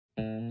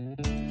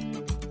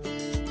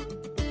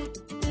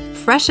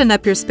Freshen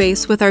up your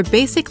space with our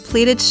basic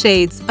pleated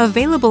shades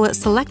available at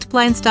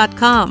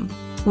Selectblinds.ca.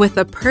 With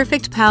a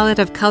perfect palette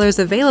of colors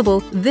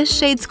available, this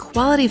shade's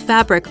quality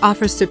fabric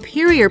offers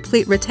superior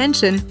pleat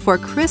retention for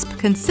crisp,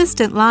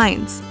 consistent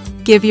lines.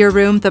 Give your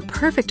room the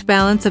perfect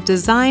balance of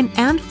design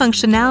and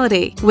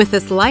functionality with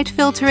this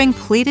light-filtering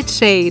pleated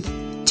shade.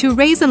 To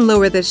raise and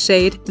lower this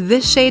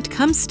shade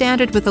comes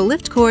standard with a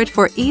lift cord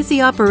for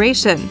easy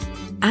operation.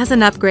 As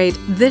an upgrade,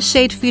 this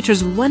shade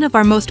features one of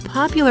our most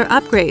popular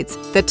upgrades,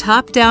 the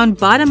top-down,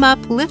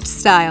 bottom-up lift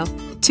style.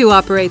 To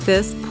operate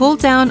this, pull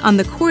down on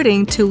the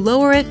cording to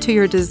lower it to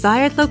your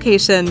desired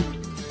location.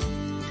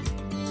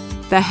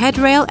 The head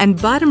rail and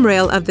bottom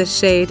rail of this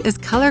shade is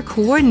color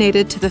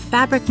coordinated to the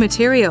fabric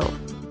material.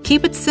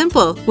 Keep it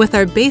simple with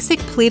our basic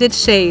pleated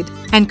shade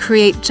and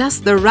create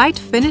just the right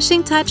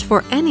finishing touch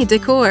for any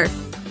decor.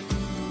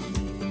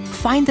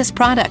 Find this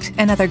product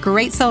and other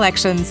great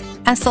selections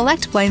at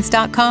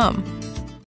Selectblinds.com.